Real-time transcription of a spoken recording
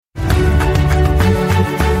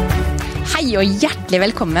Hei og hjertelig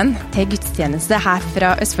velkommen til gudstjeneste her fra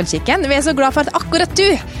Østfoldkirken. Vi så glad for at akkurat du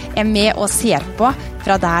med og ser på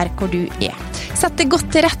fra der hvor du Sett deg godt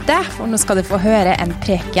til rette, for nå skal du få høre en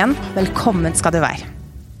preken. Velkommen skal du være.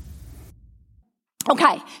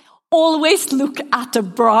 Okay, always look at the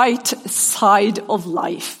bright side of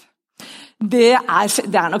life. Det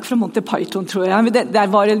nok fra Monty Python, tror jeg.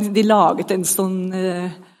 Der var de laget en sånn...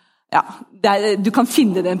 du kan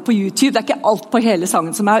finne den på YouTube. Det ikke alt på hele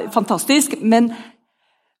sangen som fantastisk, men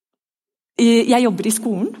jeg jobber i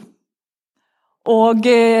skolen, og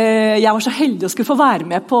jeg var så heldig å skulle få være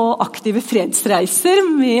med på aktive fredsreiser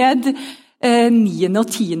med 9. og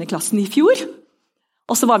 10. klassen i fjor.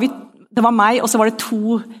 Og så det var meg, og så var det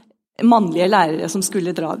 2 mannlige lærere som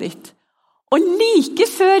skulle dra dit. Og like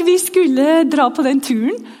før vi skulle dra på den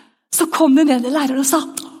turen, så kom den ene læreren og sa,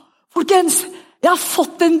 folkens, jeg har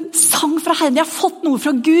fått en sang fra Herren, jeg har fått noe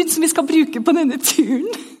fra Gud som vi skal bruke på denne turen.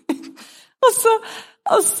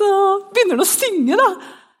 og så begynner han å synge da.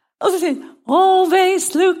 Og så sier han, always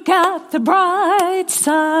look at the bright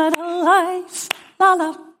side of life. La la,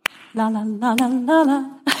 la la la la la la.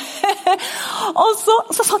 og så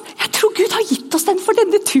sa han, jeg tror Gud har gitt oss den for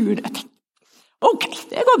denne turen. Jeg tenkte, ok,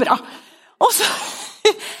 det går bra. Og så,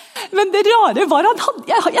 men det rare var at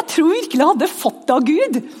jeg tror virkelig han hadde fått det av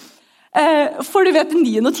Gud. For du vet,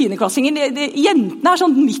 9. og 10. klassingen, jentene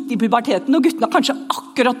sånn midt i puberteten, og guttene har kanskje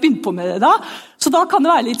akkurat begynt på med det da. Så da kan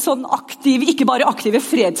det være litt sånn aktiv, ikke bare aktive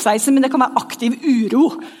fredsreiser, men det kan være aktiv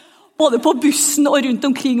uro. Både på bussen og rundt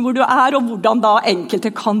omkring hvor du og hvordan da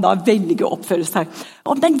enkelte kan da velge å oppføre seg.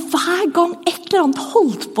 Men hver gang et eller annet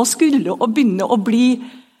holdt på skulle og begynne å bli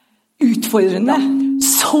utfordrende,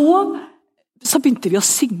 så begynte vi å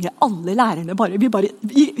synge, alle lærerne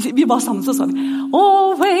vi var sammen, så sa vi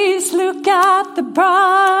always look at the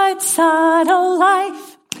bright side of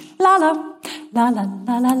life. La la, la la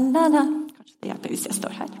la la la la. Kanskje det hjelper hvis jeg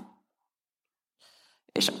står her.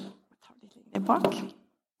 Vi tar litt lenger bak.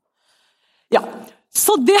 Ja,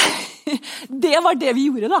 så det var det vi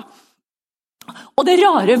gjorde da. Og det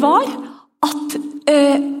rare var at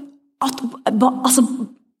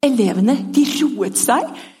elevene, de roet seg.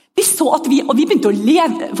 Vi så at vi begynte å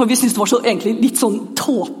leve, for vi syntes det var så, egentlig litt sånn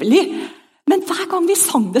tåpelig. Men hver gang vi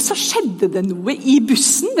sang det, så skjedde det noe i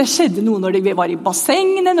bussen. Det skjedde noe når vi var i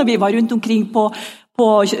bassengene, når vi var rundt omkring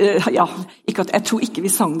jeg tror ikke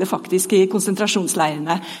vi sang det faktisk i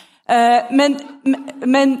konsentrasjonsleirene.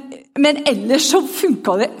 Men ellers så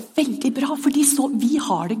funket det veldig bra, fordi vi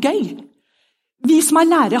har det gøy. Vi som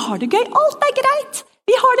lærere har det gøy. Alt greit.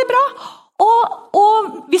 Vi har det bra.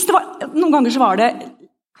 Og hvis det var, noen ganger så var det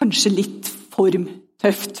kanskje litt for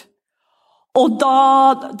tøft. Og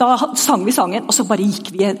da sang vi sangen, og så bare gikk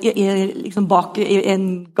vi liksom bak i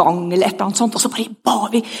en gang eller et eller annet sånt, og så bare ba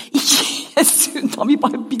vi i Jesu navn, vi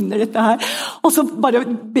bare begynner dette her. Og så bare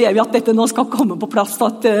ber vi at dette nå skal komme på plass,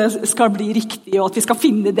 at det skal bli riktig, og at vi skal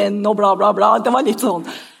finne den, og bla bla bla. Det var litt sånn.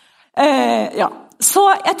 Så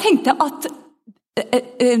jeg tenkte at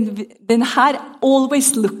den her,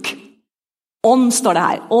 always look on, står det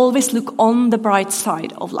her. Always look on the bright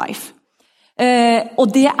side of life.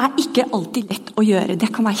 Og det ikke alltid lett å gjøre.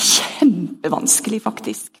 Det kan være kjempevanskelig,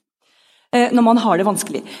 faktisk. Når man har det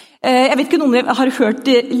vanskelig. Jeg vet ikke om dere har hørt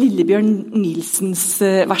Lillebjørn Nilsens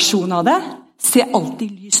versjon av det. Se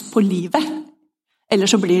alltid lyst på livet.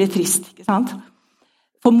 Ellers så blir det trist, ikke sant?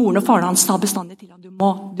 For moren og faren hans sa bestandig til ham,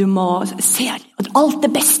 du må se at alt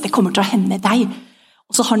det beste kommer til å hende med deg.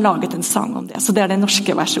 Og så har han laget en sang om det. Så det den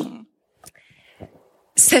norske versjonen.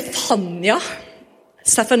 Sefania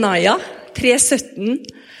 3:17,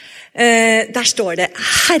 der står det,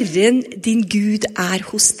 Herren din Gud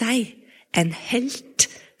hos deg, en helt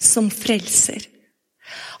som frelser.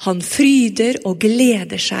 Han fryder og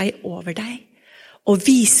gleder seg over deg, og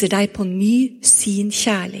viser deg på ny sin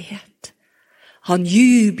kjærlighet. Han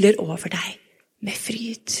jubler over deg med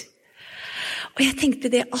fryd. Og jeg tenkte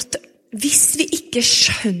det at hvis vi ikke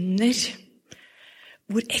skjønner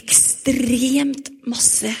hvor ekstremt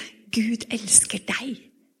masse Gud elsker deg.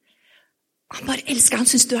 Han bare elsker, han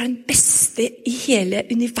synes du den beste i hele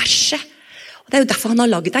universet. Og det jo derfor han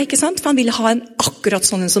har laget deg, ikke sant? For han ville ha en akkurat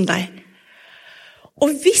sånn som deg.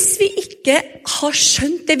 Og hvis vi ikke har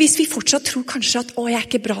skjønt det, hvis vi fortsatt tror kanskje at jeg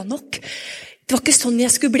ikke bra nok, det var ikke sånn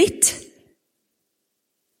jeg skulle blitt.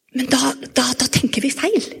 Men da tenker vi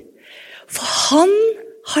feil. For han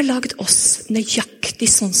har laget oss nøyaktig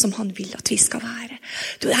sånn som han vil at vi skal være.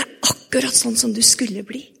 Du akkurat sånn som du skulle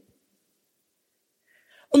bli.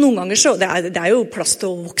 Og noen ganger så, det jo plass til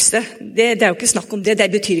å vokse. Det jo ikke snakk om det. Det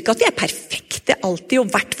betyr ikke at vi perfekte alltid, og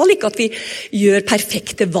i hvert fall ikke at vi gjør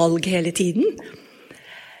perfekte valg hele tiden.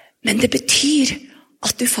 Men det betyr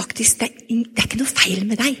at du faktisk, det er ikke noe feil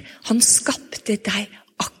med deg. Han skapte deg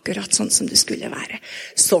akkurat sånn som du skulle være.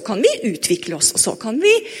 Så kan vi utvikle oss, og så kan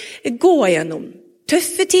vi gå gjennom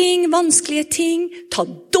tøffe ting, vanskelige ting, ta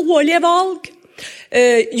dårlige valg,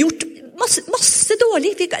 gjort masse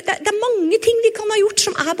dårlig. Det er mange ting vi kan ha gjort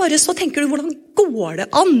som bare så, tenker du, hvordan går det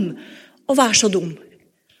an å være så dum?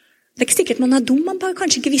 Det er ikke sikkert man er dum, man bare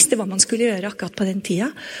kanskje ikke visste hva man skulle gjøre akkurat på den tida.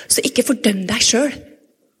 Så ikke fordøm deg selv.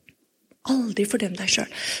 Aldri fordøm deg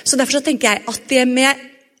selv. Så derfor så tenker jeg at det med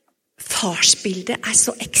farsbildet er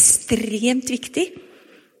så ekstremt viktig.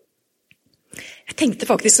 Jeg tenkte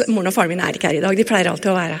faktisk, moren og faren min er ikke her i dag, de pleier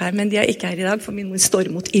alltid å være her, men de er ikke her i dag, for min mor står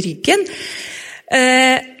imot i ryggen.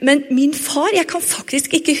 Men min far, jeg kan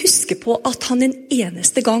faktisk ikke huske på at han en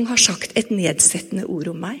eneste gang har sagt et nedsettende ord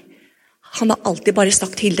om meg. Han har alltid bare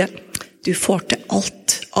sagt, Hilde, du får til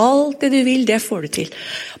alt. Alt det du vil, det får du til.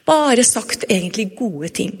 Bare sagt egentlig gode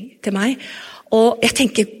ting til meg. Og jeg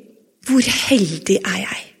tenker, hvor heldig er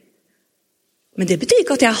jeg? Men det betyr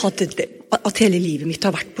ikke at hele livet mitt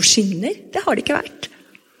har vært på skinner. Det har det ikke vært.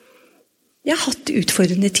 Jeg har hatt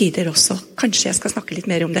utfordrende tider også. Kanskje jeg skal snakke litt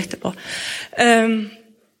mer om det etterpå.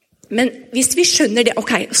 Men hvis vi skjønner det,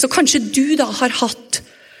 ok, så kanskje du da har hatt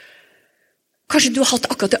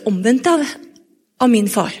akkurat det omvendte av min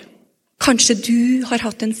far. Kanskje du har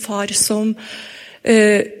hatt en far som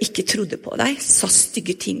ikke trodde på deg, sa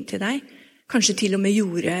stygge ting til deg. Kanskje til og med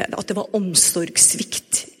gjorde at det var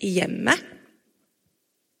omsorgssvikt i hjemmet.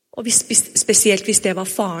 Og spesielt hvis det var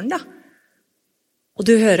faren da. Og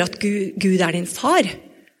du hører at Gud er din far,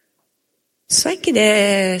 så er ikke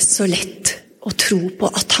det så lett å tro på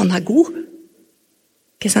at han er god.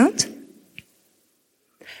 Ikke sant?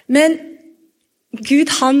 Men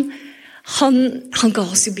Gud, han ga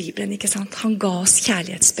oss jo Bibelen, ikke sant? Han ga oss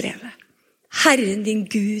kjærlighetsbrevet. Herren din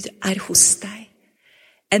Gud er hos deg.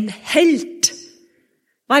 En helt.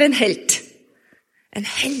 Hva er en helt? En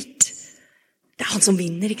helt. Det er han som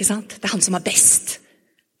vinner, ikke sant? Det er han som er best.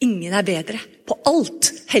 Ingen er bedre på alt,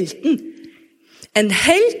 helten. En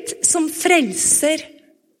helt som frelser,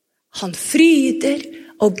 han fryder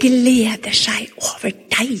og gleder seg over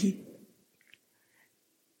deg.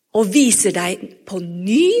 Og viser deg på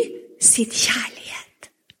ny sin kjærlighet.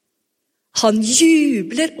 Han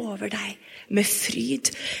jubler over deg med fryd.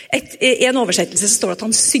 I en oversettelse så står det at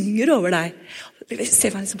han synger over deg. Se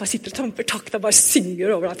hva han som bare sitter og tramper takt og bare synger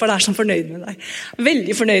over deg, for det er så fornøyd med deg.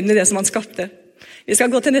 Veldig fornøyd med det som han skapte. Vi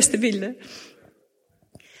skal gå til neste bilde.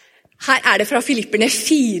 Her er det fra Filipperne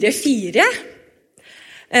 4:4.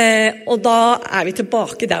 Og da er vi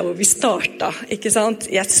tilbake der hvor vi startet, ikke sant?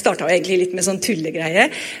 Jeg startet jo egentlig litt med sånn tullegreie,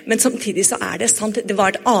 men samtidig så er det sant, det var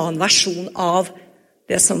en annen versjon av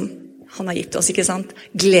det som han har gitt oss, ikke sant?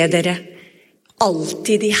 Gled dere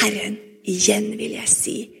alltid i Herren. Igjen vil jeg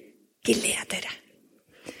si, gled dere.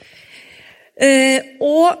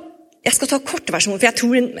 Og jeg skal ta kortversjonen, for jeg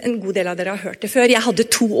tror en god del av dere har hørt det før. Jeg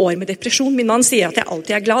hadde 2 år med depresjon. Min mann sier at jeg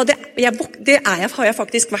alltid er glad. Har jeg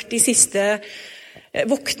faktisk vært de siste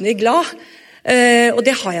våkner glad. Og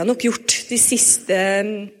det har jeg nok gjort de siste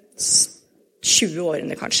 20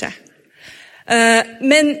 årene, kanskje.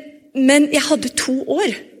 Men jeg hadde 2 år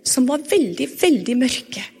som var veldig, veldig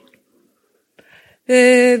mørke.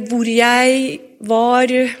 Hvor jeg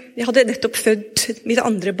hadde nettopp født mitt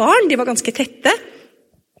andre barn. De var ganske tette.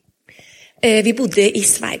 Vi bodde i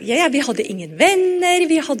Sverige, vi hadde ingen venner,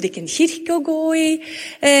 vi hadde ikke en kirke å gå i.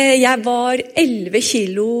 Jeg var 11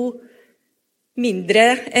 kilo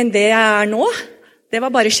mindre enn det jeg er nå. Det var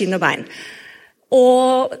bare skinn og bein.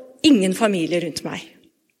 Og ingen familie rundt meg.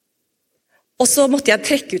 Og så måtte jeg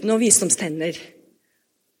trekke ut noen visdomstenner.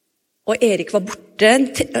 Og Erik var borte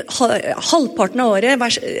halvparten av året,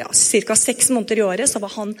 cirka 6 måneder i året, så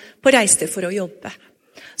var han på reise for å jobbe.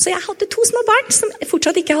 Så jeg hadde 2 små barn som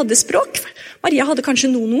fortsatt ikke hadde språk. Maria hadde kanskje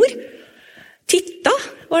noen ord. Titta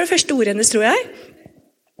var det første ordet hennes, tror jeg.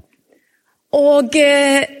 Og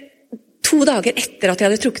 2 dager etter at jeg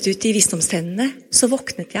hadde trukket ut de visdomstennene, så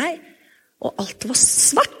våknet jeg, og alt var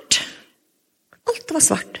svart. Alt var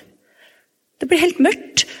svart. Det ble helt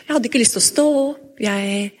mørkt. Jeg hadde ikke lyst til å stå opp.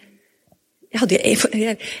 Jeg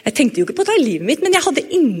tenkte jo ikke på å ta livet mitt, men jeg hadde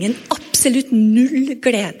absolutt null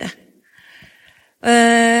glede.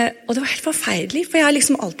 Og det var helt forferdelig, for jeg har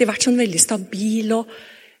liksom alltid vært sånn veldig stabil og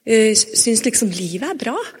synes liksom livet er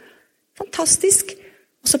bra, fantastisk.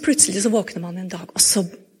 Og så plutselig så våkner man en dag, og så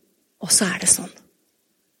er det sånn.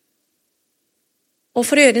 Og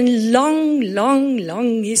for å gjøre en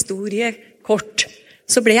lang historie kort,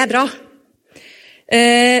 så ble jeg bra.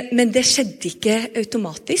 Men det skjedde ikke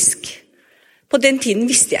automatisk. På den tiden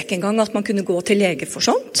visste jeg ikke engang at man kunne gå til lege for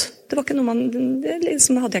sånt. Det var ikke noe det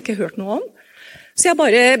liksom hadde jeg ikke hørt noe om. Så jeg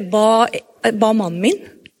bare ba mannen min,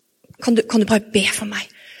 kan du bare be for meg?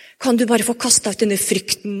 Kan du bare få kastet ut denne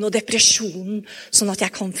frykten og depresjonen, sånn at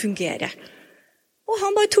jeg kan fungere? Og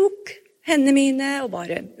han bare tok hendene mine og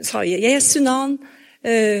bare sa i Jesu navn,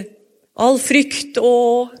 all frykt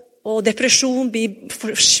og depresjon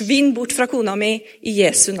forsvinn bort fra kona mi i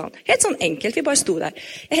Jesu navn. Helt sånn enkelt, vi bare sto der.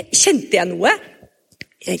 Kjente jeg noe?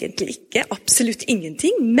 Egentlig ikke, absolutt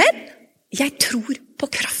ingenting, men jeg tror på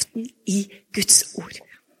kraften i Guds ord.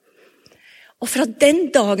 Og fra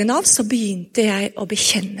den dagen av så begynte jeg å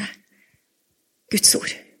bekjenne Guds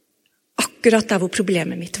ord. Akkurat der hvor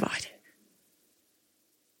problemet mitt var.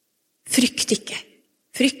 Frykt ikke,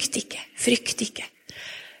 frykt ikke, frykt ikke.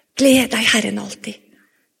 Gled deg Herren alltid.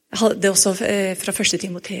 Jeg hadde også fra 1.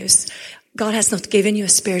 Timoteus. God has not given you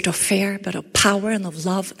a spirit of fear, but of power and of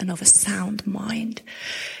love and of a sound mind.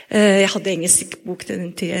 Jeg hadde engelsk bok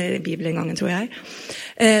til Bibelen en gang, tror jeg.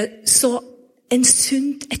 Så et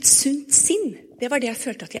sunt sinn, det var det jeg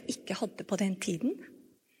følte at jeg ikke hadde på den tiden.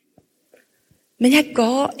 Men jeg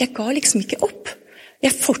ga liksom ikke opp.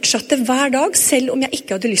 Jeg fortsatte hver dag, selv om jeg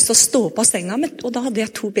ikke hadde lyst til å stå opp av senga, og da hadde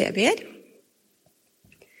jeg 2 babyer.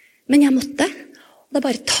 Men jeg måtte, og da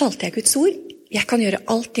bare talte jeg Guds ord. Jeg kan gjøre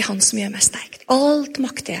alt i Han som gjør meg sterk. Alt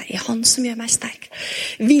makter jeg i Han som gjør meg sterk.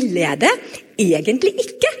 Ville jeg det? Egentlig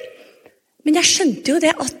ikke. Men jeg skjønte jo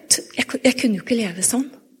det at jeg kunne jo ikke leve sånn.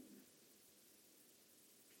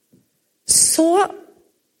 Så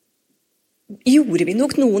gjorde vi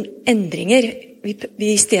nok noen endringer.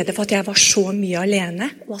 I stedet for at jeg var så mye alene,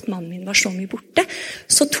 og at mannen min var så mye borte,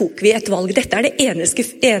 så tok vi et valg. Dette det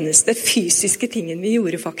eneste fysiske tingen vi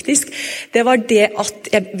gjorde faktisk. Det var det at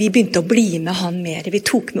vi begynte å bli med han mer. Vi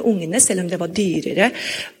tok med ungene, selv om det var dyrere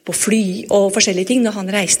på fly og forskjellige ting. Når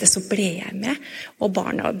han reiste, så ble jeg med, og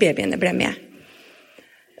barna og babyene ble med.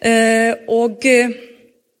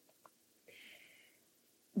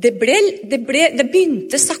 Det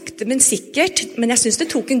begynte sakte, men sikkert, men jeg synes det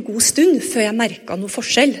tok en god stund før jeg merket noe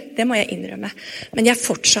forskjell. Det må jeg innrømme. Men jeg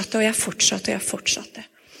fortsatte, og jeg fortsatte, og jeg fortsatte.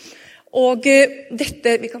 Og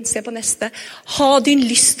dette, vi kan se på neste. Ha din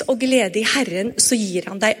lyst og glede i Herren, så gir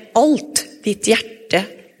han deg alt ditt hjerte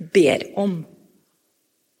ber om.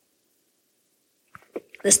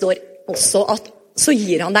 Det står også at så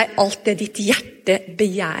gir han deg alt det ditt hjerte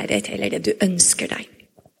begjærer, eller det du ønsker deg.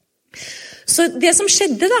 Så det som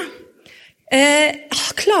skjedde da,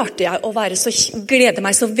 klarte jeg å glede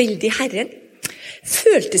meg så veldig i Herren.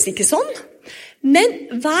 Føltes ikke sånn,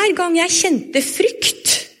 men hver gang jeg kjente frykt,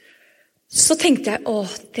 så tenkte jeg,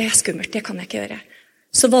 det skummelt, det kan jeg ikke gjøre.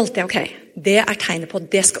 Så valgte jeg, ok, det tegnet på,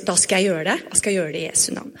 da skal jeg gjøre det, jeg skal gjøre det i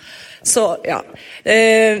Jesu navn. Så ja,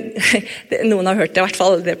 noen har hørt det, i hvert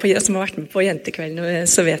fall dere som har vært med på jentekvelden,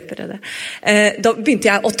 så vet dere det. Da begynte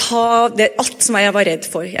jeg å ta alt som jeg var redd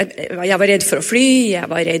for. Jeg var redd for å fly, jeg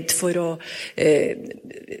var redd for å...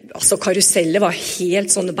 karuseller var helt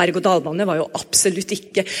sånn, berg- og dalbane var jo absolutt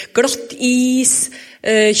ikke. Glatt is,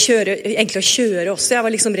 egentlig å kjøre også. Jeg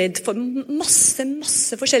var liksom redd for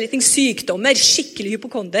masse forskjellige ting. Sykdommer, skikkelig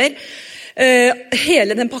hypokonder.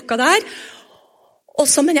 Hele den pakka der.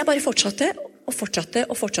 Men jeg bare fortsatte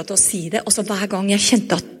å si det. Og så hver gang jeg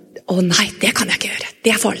kjente at, nei, det kan jeg ikke gjøre.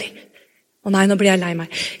 Det er farlig. Nei, nå blir jeg lei meg.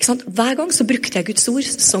 Ikke sant? Hver gang så brukte jeg Guds ord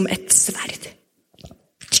som et sverd.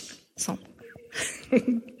 Sånn.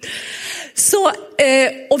 Så,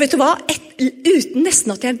 og vet du hva? Uten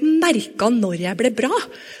nesten at jeg merket når jeg ble bra,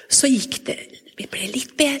 så vi ble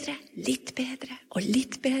litt bedre og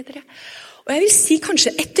litt bedre. Og jeg vil si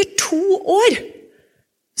kanskje etter 2 år,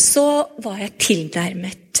 så var jeg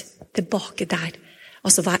tilnærmet tilbake der,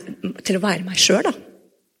 altså til å være meg selv da.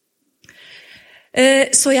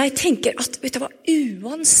 Så jeg tenker at, vet du hva,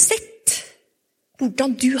 uansett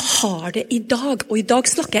hvordan du har det i dag, og i dag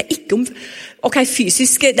snakker jeg ikke om,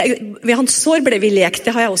 fysisk, ved hans sår ble vi lekt,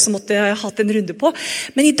 det har jeg også hatt en runde på,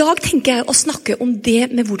 men i dag tenker jeg å snakke om det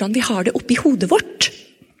med hvordan vi har det oppi hodet vårt.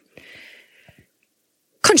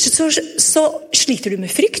 Kanskje så sliter du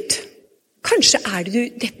med frykt, kanskje du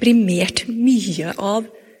deprimert mye av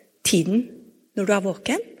tiden når du er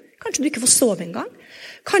våken, kanskje du ikke får sove en gang,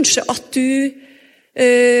 kanskje at du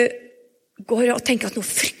går og tenker at noe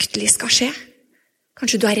fryktelig skal skje,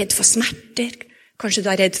 kanskje du er redd for smerter, kanskje du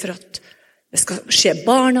er redd for at det skal skje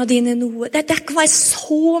barna dine noe. Det kan være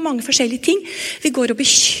så mange forskjellige ting vi går og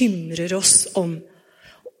bekymrer oss om,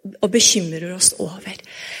 og bekymrer oss over.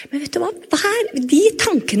 Men vet du hva? De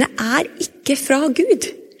tankene er ikke fra Gud.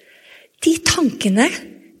 De tankene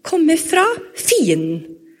kommer fra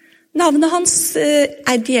fienden. Navnet hans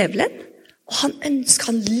er djevelen, og han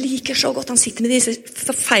liker så godt. Han sitter med disse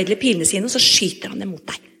forferdelige pilene sine, og så skyter han dem mot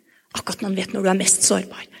deg. Akkurat når han vet når du er mest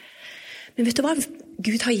sårbar. Men vet du hva?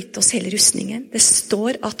 Gud har gitt oss hele rustningen. Det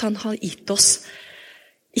står at han har gitt oss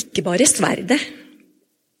ikke bare sverdet,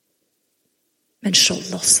 men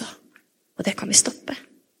skjoldet også. Og det kan vi stoppe.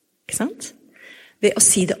 Ikke sant? Ved å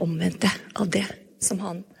si det omvendte av det som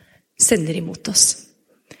han sender imot oss.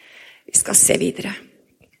 Vi skal se videre.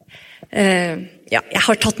 Jeg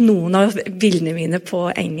har tatt noen av bildene mine på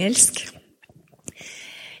engelsk.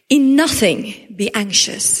 In nothing be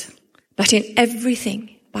anxious, but in everything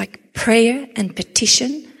by prayer and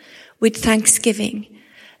petition with thanksgiving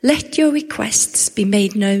let your requests be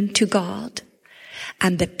made known to God,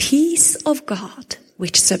 and the peace of God,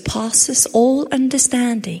 which surpasses all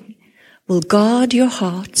understanding, will guard your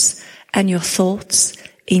hearts and your thoughts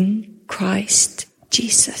in Christ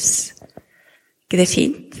Jesus. Ikke det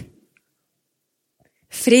fint?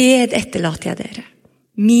 Fred etterlater jeg dere.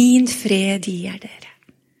 Min fred gir jeg dere.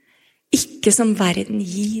 Ikke som verden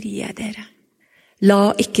gir jeg dere.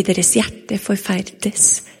 La ikke deres hjerte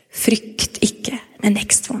forferdes. Frykt ikke. The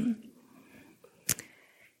next one.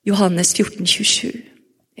 Johannes 14:27.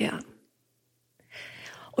 Ja.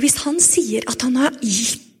 Og hvis han sier at han har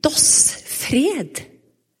gitt oss fred,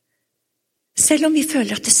 selv om vi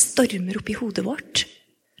føler at det stormer opp i hodet vårt,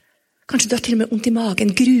 kanskje du har til og med vondt i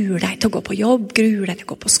magen, gruer deg til å gå på jobb, gruer deg til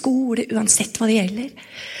å gå på skole, uansett hva det gjelder.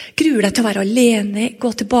 Gruer deg til å være alene,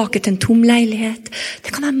 gå tilbake til en tom leilighet.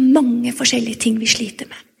 Det kan være mange forskjellige ting vi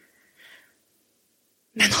sliter med.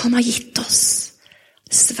 Men han har gitt oss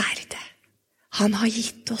sverdet. Han har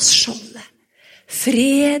gitt oss skjoldet.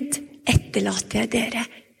 Fred etterlater jeg dere.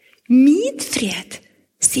 Min fred,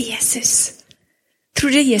 sier Jesus.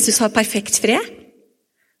 Tror dere Jesus har perfekt fred?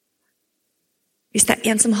 Hvis det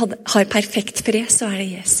er en som har perfekt fred, så er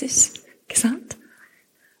det Jesus. Ikke sant?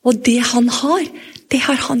 Og det han har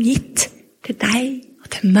han gitt til deg og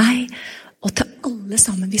til meg og til alle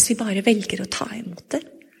sammen, hvis vi bare velger å ta imot det.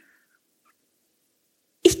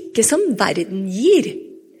 Ikke som verden gir.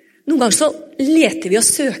 Noen ganger så leter vi og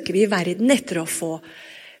søker vi i verden etter å få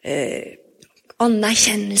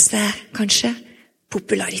anerkjennelse, kanskje,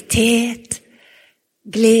 popularitet,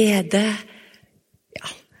 glede,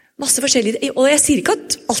 masse forskjellig. Og jeg sier ikke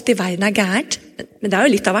at alt i verden er gærent, men det er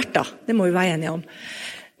jo litt av hvert da. Det må vi være enige om.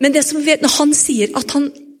 Men det som vi vet, når han sier at han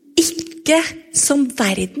ikke som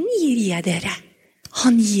verden gir jeg dere,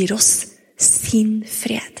 han gir oss sin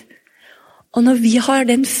fred. Og når vi har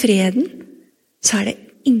den freden, så er det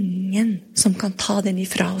ingen som kan ta den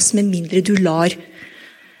ifra oss, med mindre du lar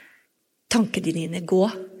tankene dine gå,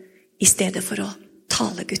 i stedet for å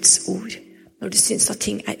tale Guds ord, når du synes at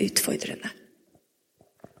ting er utfordrende.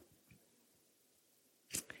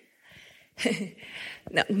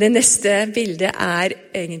 Det neste bildet er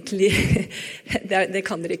egentlig, det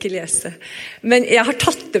kan dere ikke lese, men jeg har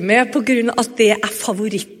tatt det med på grunn av at det er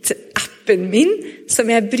favorittappen min, som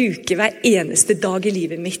jeg bruker hver eneste dag i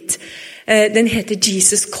livet mitt. Den heter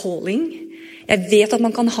Jesus Calling. Jeg vet at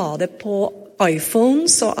man kan ha det på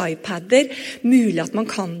iPhones og iPader, mulig at man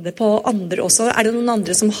kan det på andre også. Er det noen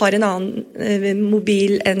andre som har en annen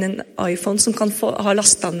mobil enn en iPhone som kan ha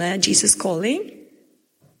lastet ned Jesus Calling?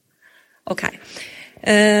 Ok.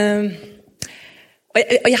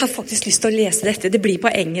 Og jeg har faktisk lyst til å lese dette. Det blir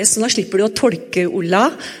på engelsk, så nå slipper du å tolke Ola.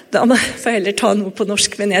 Da må jeg heller ta noe på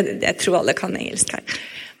norsk, men jeg tror alle kan engelsk her.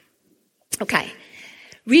 Ok.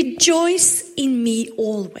 Rejoice in me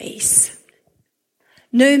always.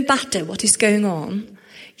 No matter what is going on,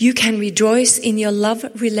 you can rejoice in your love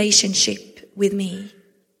relationship with me.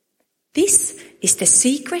 This is the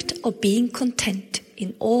secret of being content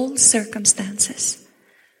in all circumstances.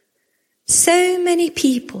 So many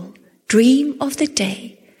people dream of the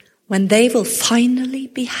day when they will finally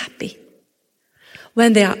be happy,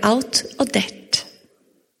 when they are out of debt,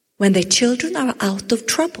 when their children are out of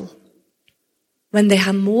trouble, when they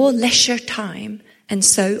have more leisure time, and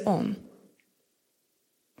so on.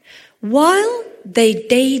 While they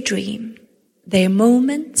daydream, their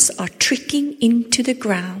moments are trickling into the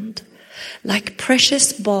ground like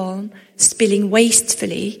precious balm spilling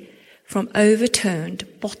wastefully from overturned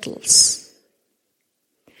bottles.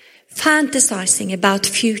 Fantasizing about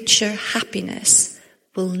future happiness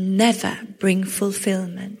will never bring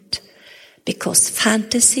fulfillment, because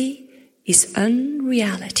fantasy is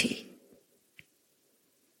unreality.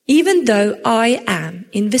 Even though I am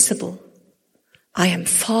invisible, I am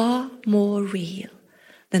far more real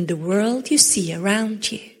than the world you see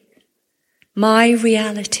around you. My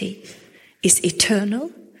reality is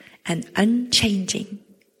eternal and unchanging.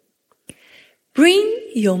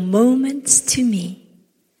 Bring your moments to me,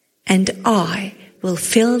 and I will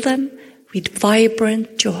fill them with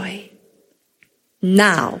vibrant joy.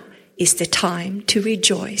 Now is the time to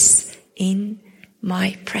rejoice in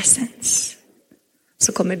my presence.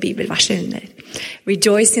 Så kommer bibelverset under.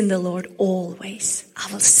 Rejoice in the Lord always.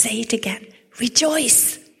 I will say it again.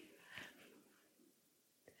 Rejoice!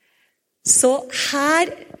 Så her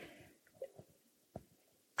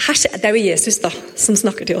det jo Jesus da, som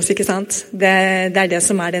snakker til oss, ikke sant? Det det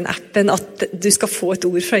som den appen, at du skal få et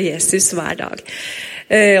ord fra Jesus hver dag.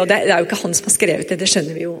 Og det jo ikke han som har skrevet det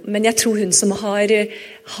skjønner vi jo. Men jeg tror hun som har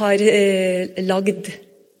lagd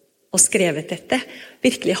og skrevet dette,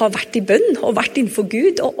 virkelig har vært i bønn og vært innenfor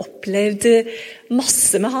Gud og opplevd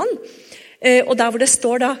masse med han. Og der hvor det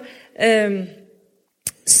står da,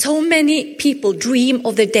 so many people dream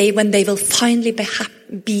of the day when they will finally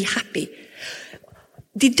be happy.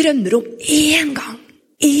 De drømmer om en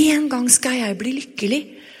gang skal jeg bli lykkelig.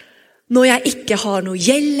 Når jeg ikke har noe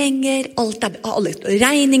gjeld lenger, alle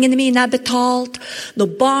regningene mine betalt,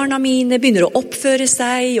 når barna mine begynner å oppføre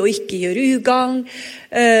seg og ikke gjøre ugagn,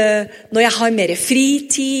 når jeg har mer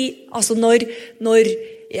fritid, altså når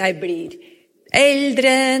jeg blir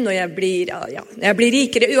eldre, når jeg blir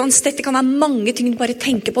rikere, uansett, det kan være mange ting du bare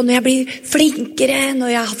tenker på, når jeg blir flinkere, når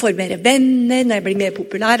jeg får mer venner, når jeg blir mer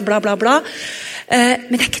populær, bla bla bla.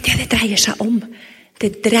 Men det ikke det dreier seg om.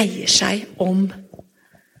 Det dreier seg om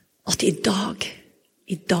at i dag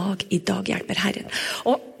hjelper Herren.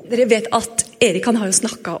 Og dere vet at Erik han har jo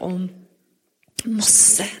snakket om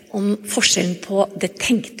masse om forskjellen på det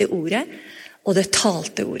tenkte ordet og det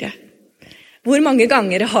talte ordet. Hvor mange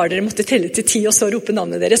ganger har dere måttet telle til 10 og så rope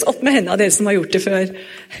navnet deres opp med henne av dere som har gjort det før?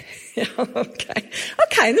 Ja, ok,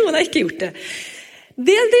 noen har ikke gjort det.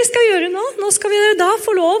 Det dere skal gjøre nå skal vi da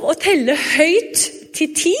få lov å telle høyt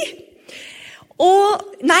til 10.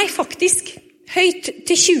 Nei, faktisk høyt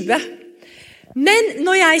til 20. Men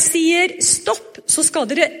når jeg sier stopp, så skal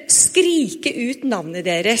dere skrike ut navnet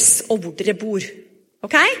deres og hvor dere bor.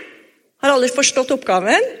 Ok? Har alle forstått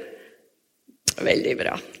oppgaven? Veldig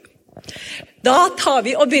bra. Da tar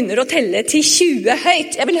vi og begynner å telle til 20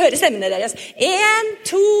 høyt. Jeg vil høre stemmene deres. 1,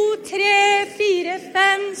 2, 3, 4,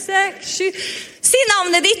 5, 6, 7. Si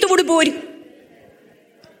navnet ditt og hvor du bor.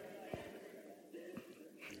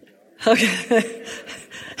 Ok.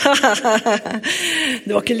 Det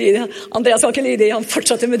var ikke lydig. Andreas var ikke lydig. Han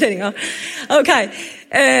fortsatte med tellinga. Ok.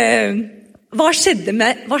 Hva skjedde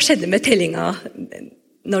med tellinga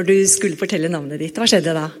når du skulle fortelle navnet ditt? Hva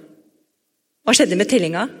skjedde da? Hva skjedde med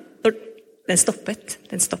tellinga? Den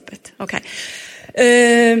stoppet. Ok.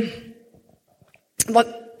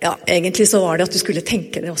 Ja, egentlig så var det at du skulle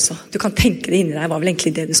tenke det også. Du kan tenke det inni deg, var vel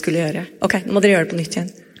egentlig det du skulle gjøre. Ok, nå må dere gjøre det på nytt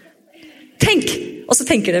igjen. Tenk! Og så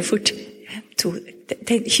tenker dere fort. 2,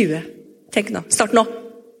 20. Tenk nå. Start nå.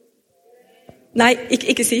 Nei,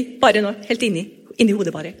 ikke si. Bare nå. Helt inni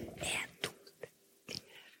hodet bare. 1, 2, 3.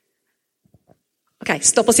 Ok,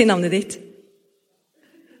 stopp å si navnet ditt.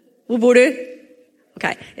 Hvor bor du? Ok,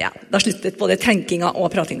 ja, da sluttet både tenkinga og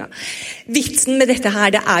pratinga. Vitsen med dette her,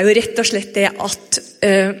 det jo rett og slett det at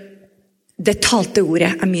det talte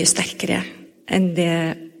ordet mye sterkere enn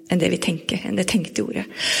det vi tenker, enn det tenkte ordet.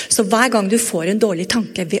 Så hver gang du får en dårlig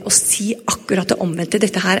tanke ved å si akkurat det omvendte,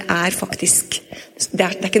 dette her faktisk, det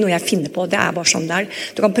ikke noe jeg finner på, det bare sånn det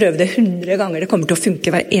Du kan prøve det 100 ganger, det kommer til å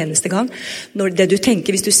funke hver eneste gang. Når det du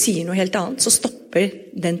tenker, hvis du sier noe helt annet, så stopper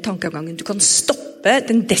den tankegangen. Du kan stoppe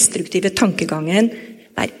den destruktive tankegangen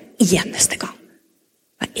hver eneste gang.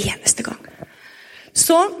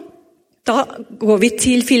 Så da går vi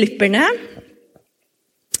til Filipperne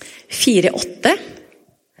 4:8.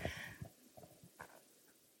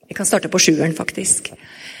 Vi kan starte på 7-eren faktisk.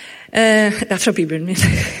 Det fra Bibelen min.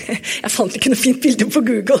 Jeg fant ikke noe fint bilde på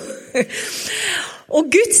Google.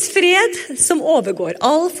 Og Guds fred som overgår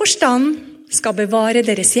all forstand skal bevare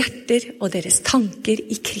deres hjerter og deres tanker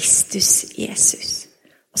i Kristus Jesus.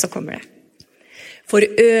 Og så kommer det. For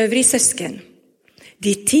øvrig søsken,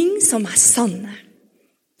 de ting som sanne,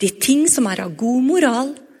 de ting som av god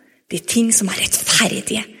moral, de ting som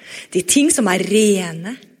rettferdige, de ting som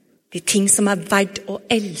rene, de ting som verdt å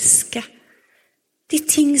elske, de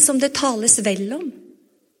ting som det tales vel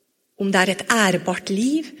om det et ærbart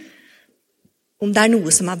liv, om det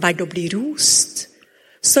noe som verdt å bli rost,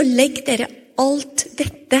 så legg dere alt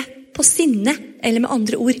dette på sinne, eller med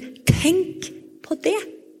andre ord, tenk på det.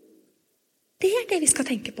 Det det vi skal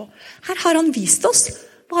tenke på. Her har han vist oss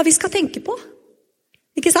hva vi skal tenke på.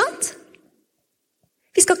 Ikke sant?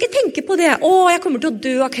 Vi skal ikke tenke på det. Jeg kommer til å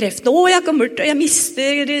dø av kreft. Jeg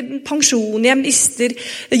mister pensjon, jeg mister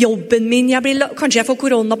jobben min, kanskje jeg får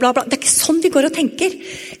korona, bla bla. Det ikke sånn vi går og tenker.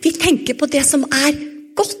 Vi tenker på det som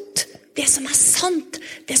godt, det som sant,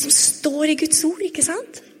 det som står i Guds ord, ikke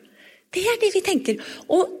sant? Det det vi tenker.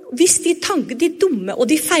 Og hvis de dumme og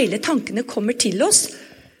de feile tankene kommer til oss,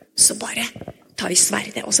 så bare tar vi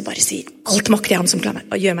sverdet, og så bare sier, alt makter jeg ham som klarer meg,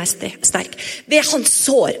 og gjør meg sterk. Ved hans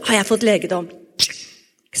sår har jeg fått legedom.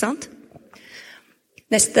 Ikke sant?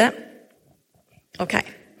 Neste. Ok.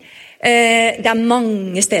 Det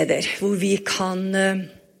mange steder hvor vi kan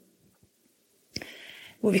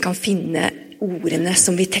finne ordene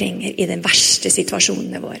som vi trenger i den verste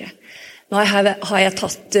situasjonene våre. Nå har jeg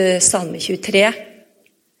tatt Salme 23.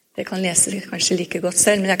 Jeg kan lese det kanskje like godt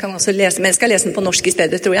selv, men jeg kan også lese, men jeg skal lese den på norsk i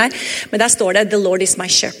stedet, tror jeg. Men der står det, The Lord is my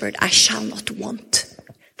shepherd, I shall not want.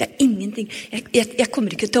 Det ingenting. Jeg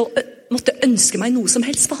kommer ikke til å måtte ønske meg noe som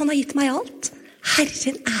helst, for han har gitt meg alt.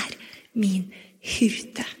 Herren min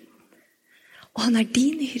hyrde. Og han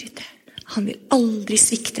din hyrde. Han vil aldri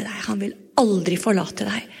svikte deg. Han vil aldri forlate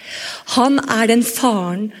deg. Han den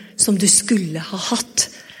faren som du skulle ha hatt.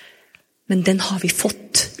 Men den har vi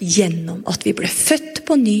fått gjennom at vi ble født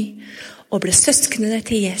på ny og ble søsknene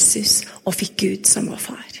til Jesus og fikk Gud som vår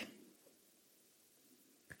far.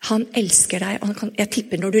 Han elsker deg, og jeg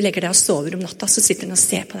tipper når du legger deg og sover om natta, så sitter han og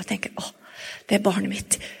ser på deg og tenker, det barnet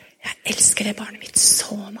mitt. Jeg elsker det barnet mitt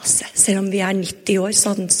så masse. Selv om vi 90 år,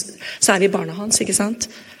 så vi barna hans, ikke sant?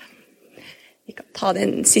 Vi kan ta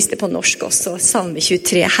den siste på norsk også, Salme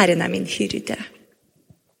 23, Herren min hyrde.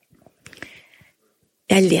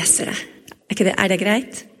 Jeg leser det. Det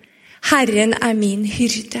greit? Herren min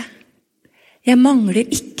hyrde. Jeg mangler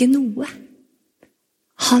ikke noe.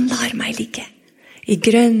 Han lar meg ligge i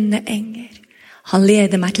grønne enger. Han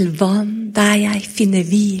leder meg til vann der jeg finner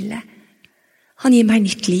hvile. Han gir meg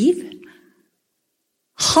nytt liv.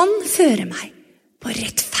 Han fører meg på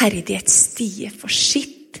rettferdighetsstie for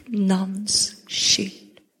sitt navns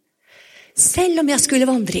skyld. Selv om jeg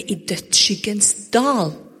skulle vandre i dødsskyggens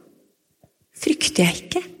dal, frykter jeg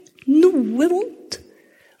ikke noe vondt,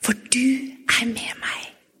 for du med meg.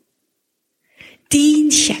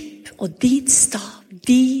 Din kjepp og din stav,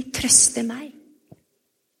 de trøster meg.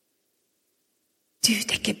 Du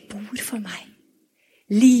dekker bord for meg,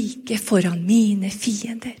 like foran mine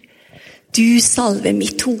fiender. Du salver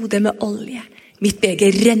mitt hode med olje, mitt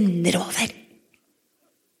beger renner over.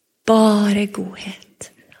 Bare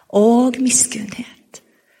godhet og miskunnhet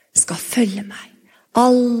skal følge meg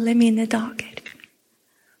alle mine dager.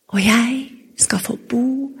 Og jeg skal få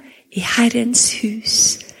bo i Herrens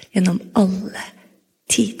hus gjennom alle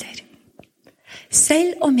tider.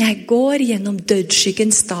 Selv om jeg går gjennom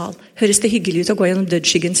dødsskyggens dal. Høres det hyggelig ut å gå gjennom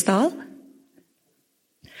dødsskyggens dal?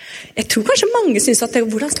 Jeg tror kanskje mange synes at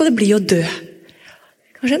hvordan skal det bli å dø?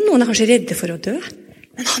 Noen kanskje redde for å dø.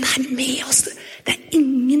 Men han med oss. Det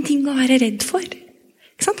ingenting å være redd for.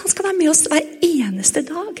 Ikke sant? Han skal være med oss hver eneste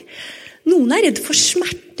dag. Noen redd for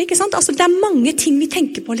smerte, ikke sant? Altså, det mange ting vi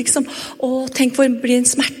tenker på, liksom. Tenk for å bli en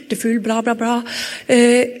smertefull, bla, bla, bla.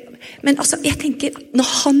 Men altså, jeg tenker,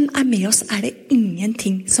 når han med oss, det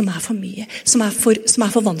ingenting som for mye, som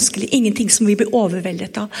for vanskelig, ingenting som vi blir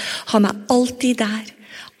overveldet av. Han alltid der.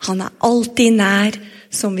 Han alltid nær,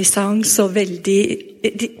 som vi sang så veldig,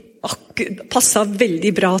 passet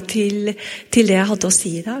veldig bra til det jeg hadde å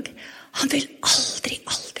si i dag. Han vil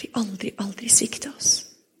aldri svikte oss.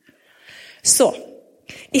 Så,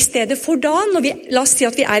 i stedet for da, la oss si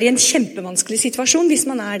at vi i en kjempevanskelig situasjon, hvis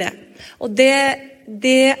man det, og det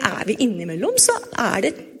vi innimellom, så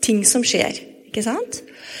det ting som skjer, ikke sant?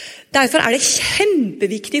 Derfor det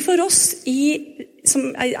kjempeviktig for oss, som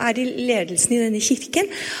i ledelsen i denne kirken,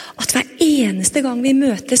 at hver eneste gang vi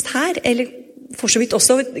møtes her, eller for så vidt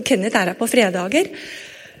også, Kenneth her på fredager,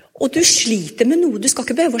 og du sliter med noe, du skal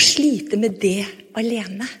ikke behøve å slite med det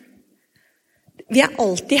alene. Vi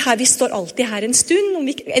alltid her, vi står alltid her en stund,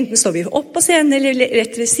 enten står vi opp på scenen eller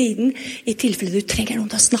rett ved siden, i tilfelle du trenger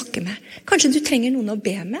noen å snakke med. Kanskje du trenger noen å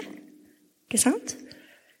be med, ikke sant?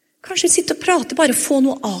 Kanskje sitte og prate, bare få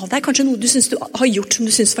noe av deg, kanskje noe du synes du har gjort som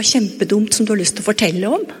du synes var kjempedumt, som du har lyst til å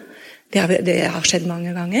fortelle om. Det har skjedd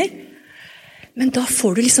mange ganger. Men da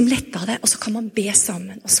får du liksom lett av det, og så kan man be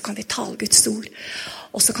sammen, og så kan vi tale Guds ord,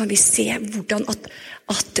 og så kan vi se hvordan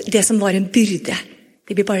at det som var en byrde,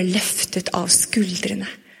 det blir bare løftet av skuldrene.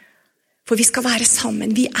 For vi skal være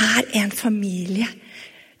sammen. Vi en familie.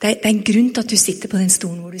 Det en grunn til at du sitter på den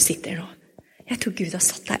stolen hvor du sitter nå. Jeg tror Gud har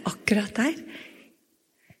satt deg akkurat der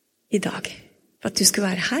i dag. For at du skal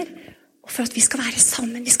være her. Og for at vi skal være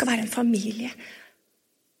sammen. Vi skal være en familie.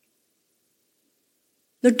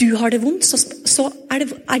 Når du har det vondt, så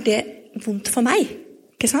det vondt for meg.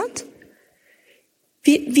 Ikke sant?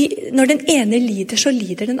 Når den ene lider, så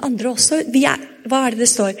lider den andre også. Hva det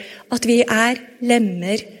står? At vi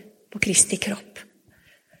lemmer på Kristi kropp.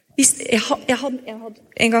 Jeg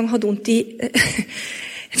en gang hadde vondt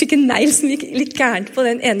jeg fikk en negl som gikk litt gærent på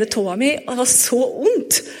den ene tåa mi, og det var så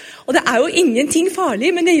vondt. Og det jo ingenting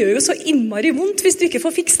farlig, men det gjør jo så innmari vondt hvis du ikke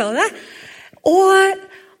får fiksa det.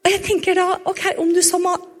 Og jeg tenker da, ok,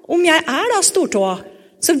 om jeg da stortåa,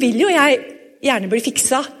 så vil jo jeg gjerne bli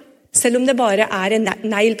fiksa, selv om det bare en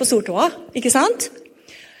negl på stortåa, ikke sant?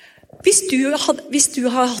 Hvis du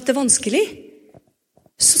har hatt det vanskelig,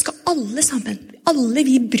 så skal alle sammen, alle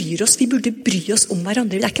vi burde bry oss om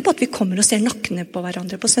hverandre. Det ikke bare at vi kommer og ser nakkene på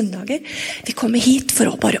hverandre på søndager. Vi kommer hit for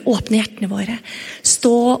å bare åpne hjertene våre.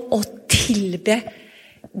 Stå og tilbe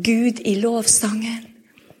Gud i lovsangen.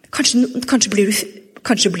 Kanskje blir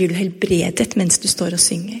du helbredet mens du står og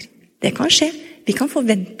synger. Det kan skje. Vi kan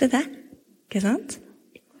forvente det. Ikke sant?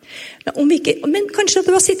 Men kanskje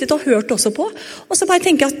du har sittet og hørt også på, og så bare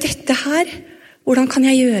tenker at dette her, hvordan kan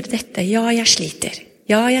jeg gjøre dette? Ja, jeg sliter.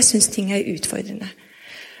 Ja, jeg synes ting utfordrende.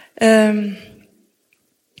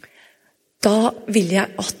 Da vil jeg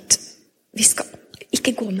at vi skal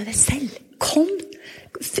ikke gå med det selv. Kom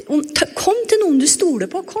til noen du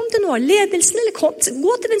stoler på. Kom til noen av ledelsen, eller gå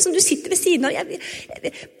til den som du sitter ved siden av.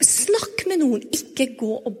 Snakk med noen. Ikke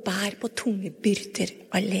gå og bær på tunge byrder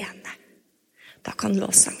alene. Da kan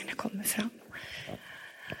lovsangene komme fram.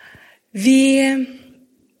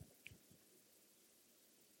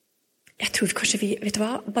 Jeg tror kanskje vet du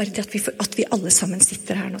hva? Bare det at vi alle sammen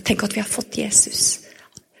sitter her nå. Tenk at vi har fått Jesus.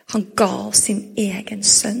 Han ga oss sin egen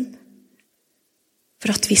sønn for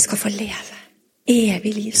at vi skal få leve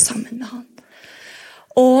evig liv sammen med han.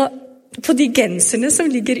 Og på de genserne som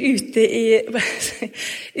ligger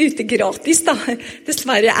ute gratis da,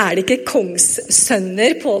 dessverre det ikke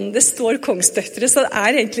kongssønner på den, det står kongsdøttere, så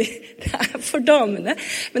det for damene.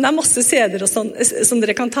 Men det masse CD-er og sånn, som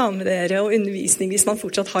dere kan ta med dere, og undervisning hvis man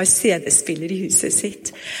fortsatt har CD-spiller i huset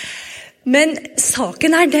sitt. Men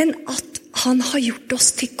saken den at han har gjort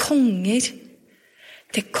oss til konger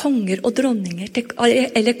og dronninger,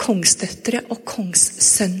 eller kongsdøttere og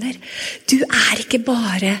kongssønner. Du ikke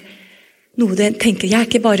bare noe den tenker, jeg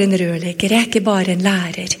ikke bare en rørlegger, jeg ikke bare en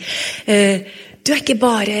lærer. Du ikke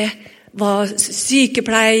bare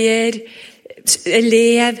sykepleier,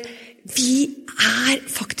 elev. Vi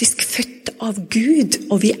faktisk født av Gud,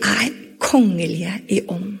 og vi kongelige i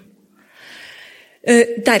ånd.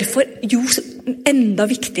 Derfor jo enda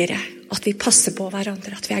viktigere at vi passer på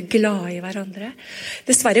hverandre, at vi glade i hverandre.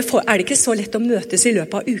 Dessverre det ikke så lett å møtes i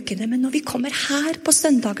løpet av ukene, men når vi kommer her på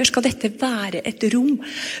søndager, skal dette være et rom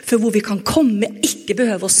for hvor vi kan komme, ikke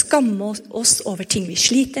behøve å skamme oss over ting vi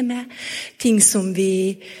sliter med, ting som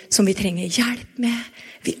vi trenger hjelp med.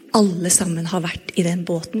 Vi alle sammen har vært i den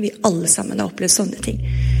båten, vi alle sammen har opplevd sånne ting.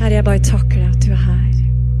 Herre, jeg bare takker deg at du her.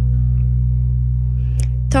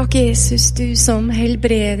 Takk, Jesus, du som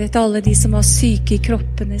helbredet alle de som var syke i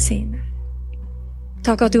kroppene sine.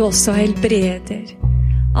 Takk at du også helbreder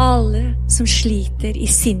alle som sliter i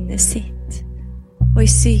sinnet sitt og i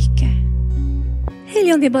syke.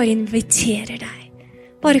 Helligånd, vi bare inviterer deg.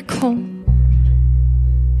 Bare kom.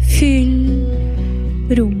 Fyll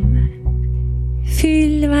rommet.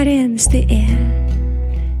 Fyll hver eneste en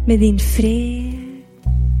med din fred,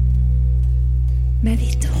 med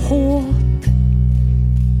ditt håp,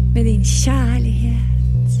 med din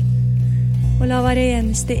kjærlighet, og la hver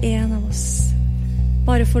eneste en av oss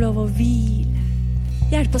bare få lov å hvile.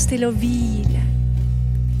 Hjelp oss til å hvile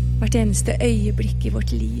hvert eneste øyeblikk i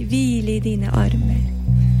vårt liv. Hvile i dine armer.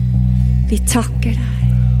 Vi takker deg.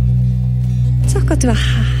 Takk at du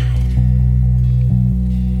her.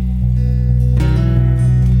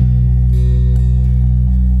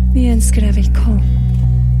 Vi ønsker deg velkommen.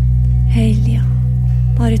 Hellige,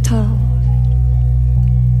 bare ta over.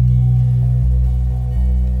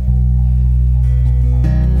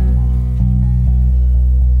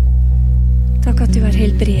 Takk at du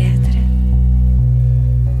helbredere.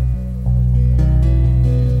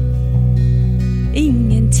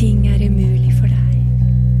 Ingenting umulig for deg.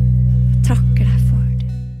 Jeg takker deg for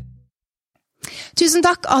det. Tusen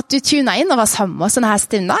takk at du tunet inn og var sammen med oss denne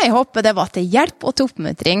stunden. Jeg håper det var til hjelp og til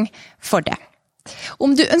oppmuntring for det.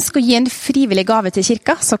 Om du ønsker å gi en frivillig gave til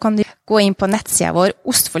kirka, så kan du gå inn på nettsida vår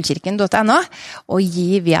ostfoldkirken.no og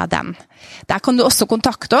gi via den. Der kan du også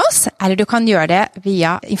kontakte oss, eller du kan gjøre det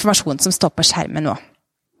via informasjon som står på skjermen nå.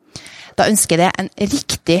 Da ønsker jeg deg en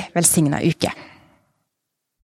riktig velsignet uke.